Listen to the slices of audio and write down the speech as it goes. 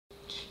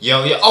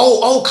Yo.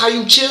 Oh,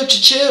 Caillou,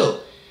 chill.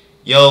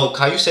 Yo,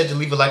 Caillou said to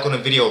leave a like on the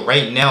video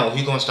right now or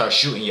he gonna start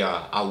shooting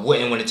y'all. I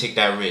wouldn't want to take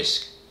that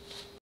risk.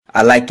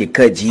 I like your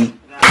cut, G.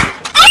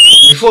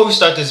 Before we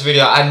start this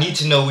video, I need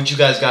to know what you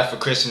guys got for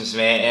Christmas,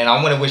 man. And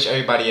I want to wish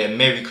everybody a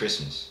Merry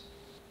Christmas.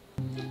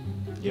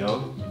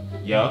 Yo.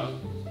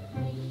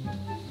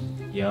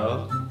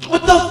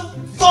 What the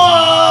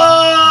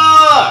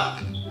fuck?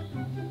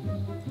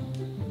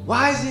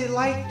 Why is it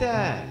like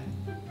that?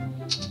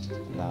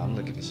 Nah, I'm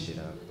looking this shit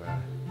up, bro.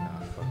 Nah,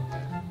 fuck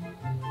that.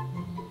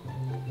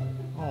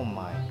 Oh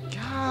my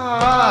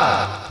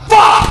god.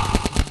 Fuck!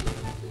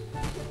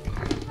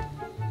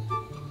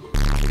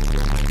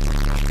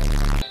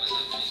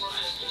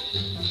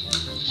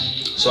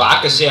 So I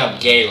could say I'm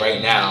gay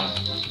right now,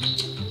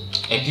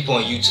 and people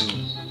on YouTube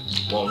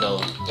won't know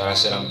that I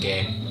said I'm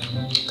gay,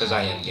 because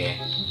I am gay.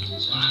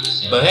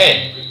 But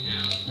hey,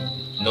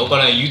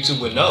 nobody on YouTube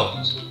would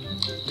know,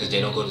 because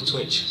they don't go to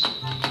Twitch.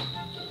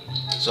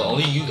 So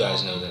only you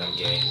guys know that I'm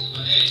gay.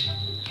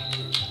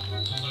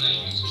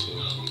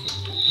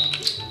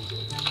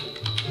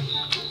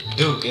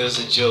 Dude, it was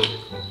a joke.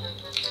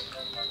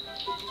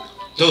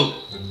 Dude,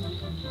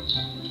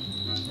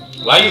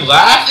 why you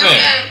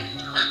laughing?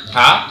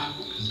 Huh?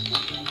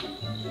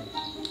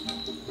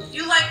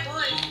 You like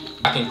what?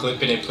 I can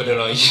clip it and put it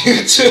on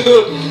YouTube.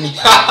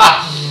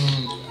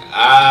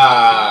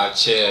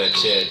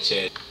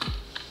 Chill.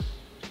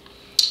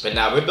 But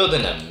nah, we're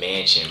building a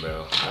mansion,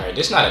 bro. Alright,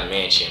 this is not a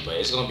mansion, but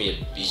it's gonna be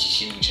a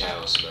huge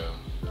house, bro.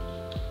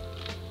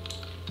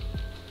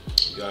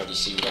 You already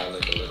see we got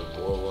like a little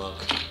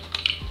boardwalk.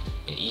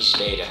 And each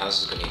day the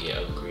house is gonna get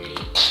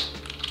upgraded.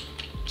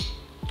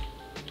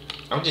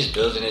 I'm just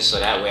building it so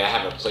that way I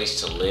have a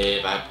place to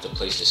live. I have a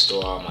place to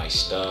store all my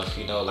stuff.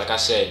 You know, like I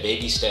said,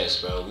 baby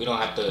steps, bro. We don't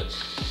have to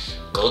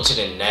go to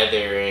the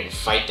nether and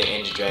fight the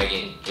Ender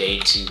Dragon day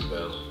 2,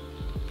 bro.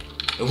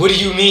 What do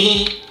you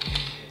mean?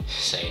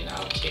 Say, nah,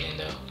 I'm kidding,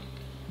 though.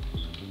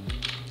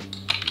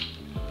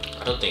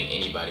 I don't think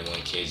anybody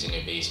wants kids in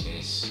their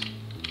basements.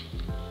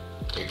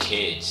 They're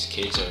kids.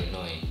 Kids are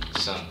annoying.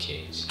 Some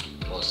kids.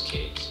 Most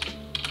kids.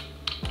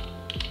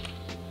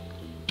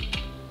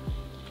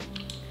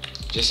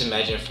 Just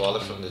imagine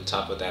falling from the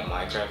top of that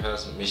Minecraft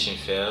house. Mission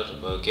failed.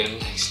 Well, get him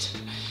next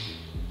time.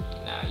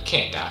 Nah, you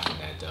can't die from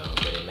that though.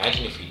 But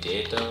imagine if you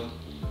did though.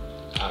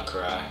 I'll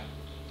cry.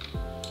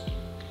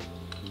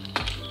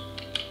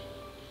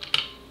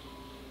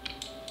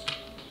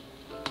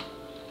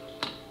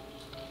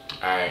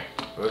 Alright,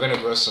 we're gonna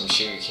grow some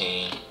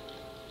sugarcane.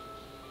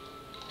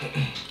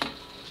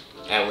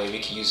 That way we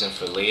can use them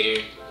for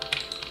later.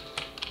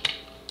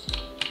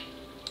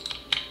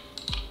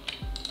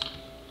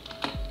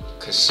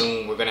 Cause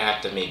soon we're gonna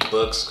have to make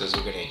books because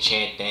we're gonna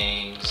enchant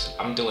things.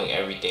 I'm doing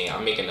everything.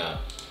 I'm making a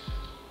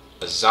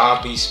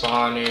zombie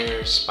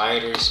spawner,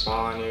 spider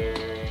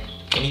spawner,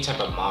 any type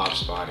of mob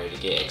spawner to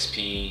get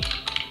XP.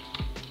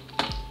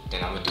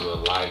 Then I'm gonna do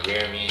a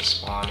librarian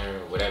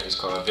spawner, whatever it's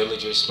called, a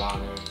villager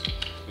spawner.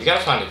 We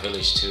gotta find a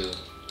village too.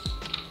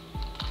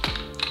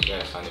 We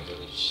gotta find a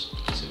village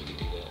so we can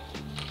do that.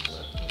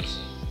 Let me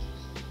see.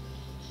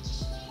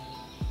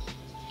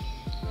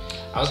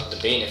 I was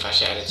debating if I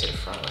should add it to the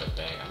front or the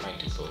back. I might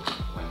do both.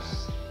 Why not?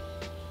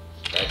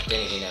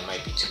 Then again, that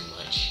might be too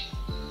much.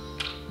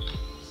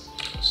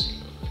 We'll see.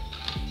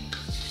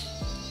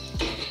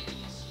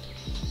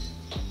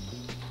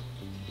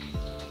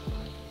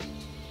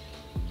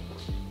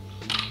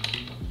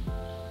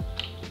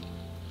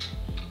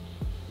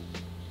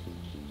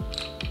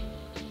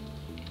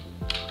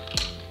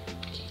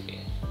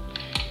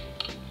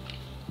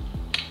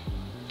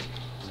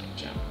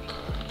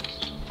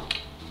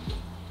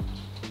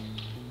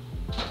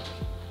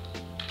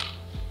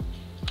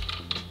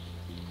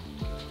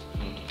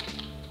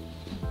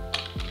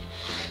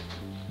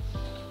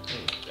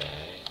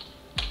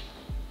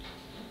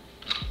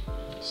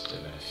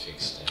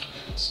 Fix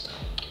that stone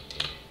right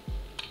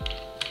there.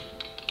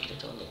 It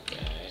don't look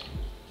bad.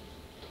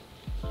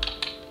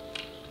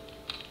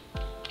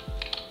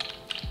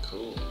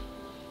 Cool.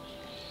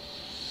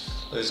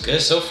 Looks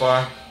good so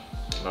far.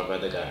 My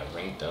brother got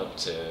ranked up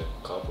to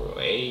corporal.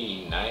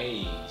 Hey,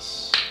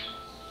 nice.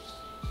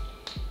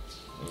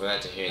 I'm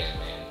glad to hear that,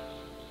 man.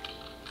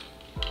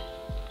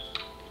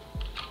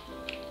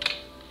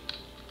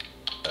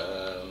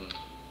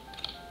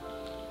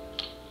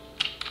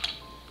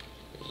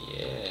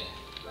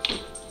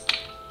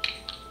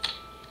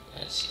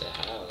 That's the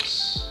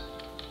house.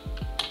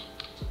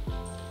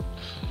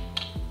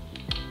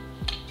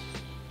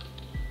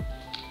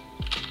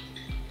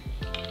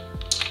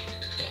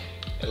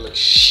 It looks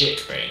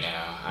shit right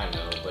now, I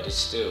know, but it's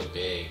still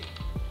big.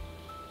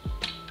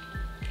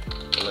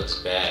 It looks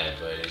bad,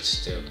 but it's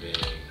still big.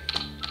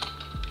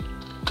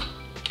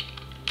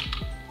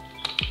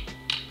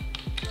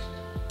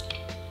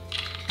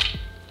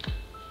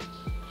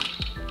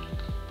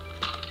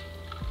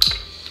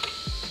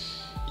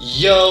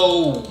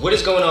 Yo, what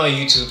is going on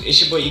YouTube?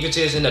 It's your boy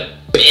Egotiz in the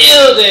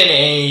building,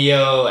 and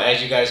yo, as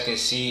you guys can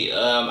see,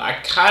 I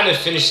kind of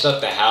finished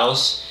up the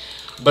house,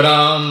 but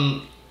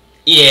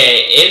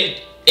yeah,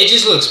 it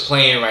just looks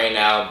plain right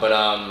now, but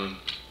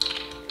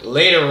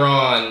later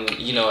on,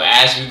 you know,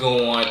 as we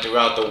go on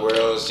throughout the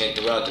worlds and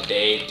throughout the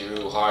day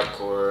through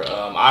hardcore,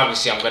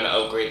 obviously I'm gonna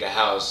upgrade the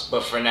house.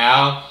 But for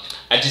now,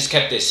 I just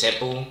kept it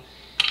simple,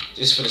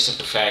 just for the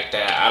simple fact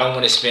that I don't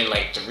want to spend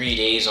like 3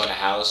 days on the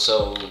house.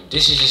 So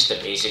this is just the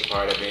basic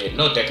part of it.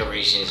 No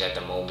decorations at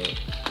the moment.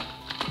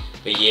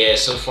 But yeah,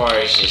 so far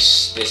it's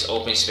just this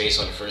open space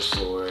on the first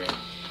floor.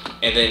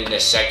 And then the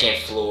second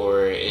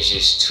floor is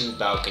just 2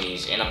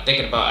 balconies. And I'm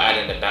thinking about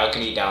adding the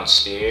balcony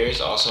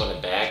downstairs, also in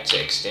the back, to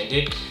extend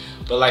it.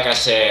 But like I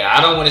said, I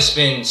don't want to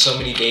spend so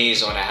many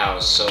days on a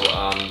house. So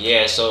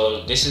yeah,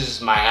 so this is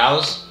my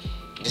house.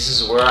 This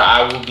is where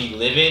I will be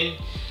living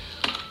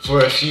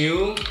for a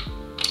few.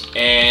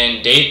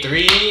 And day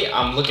 3,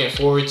 I'm looking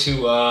forward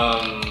to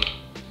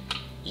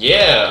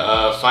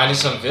finding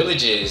some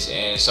villages,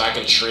 and so I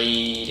can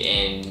trade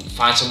and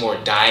find some more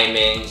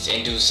diamonds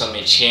and do some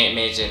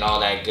enchantments and all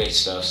that good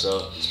stuff.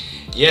 So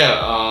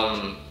yeah,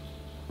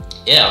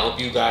 I hope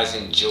you guys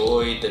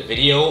enjoyed the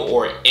video,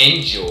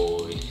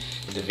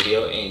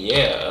 and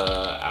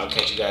yeah, I'll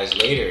catch you guys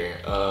later.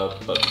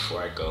 But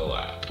before I go,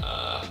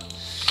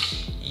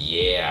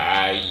 you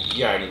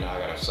already know I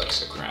gotta flex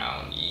the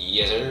crown.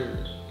 Yes sir.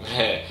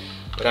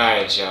 But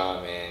alright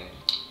y'all, man,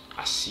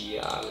 I'll see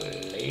y'all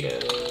later.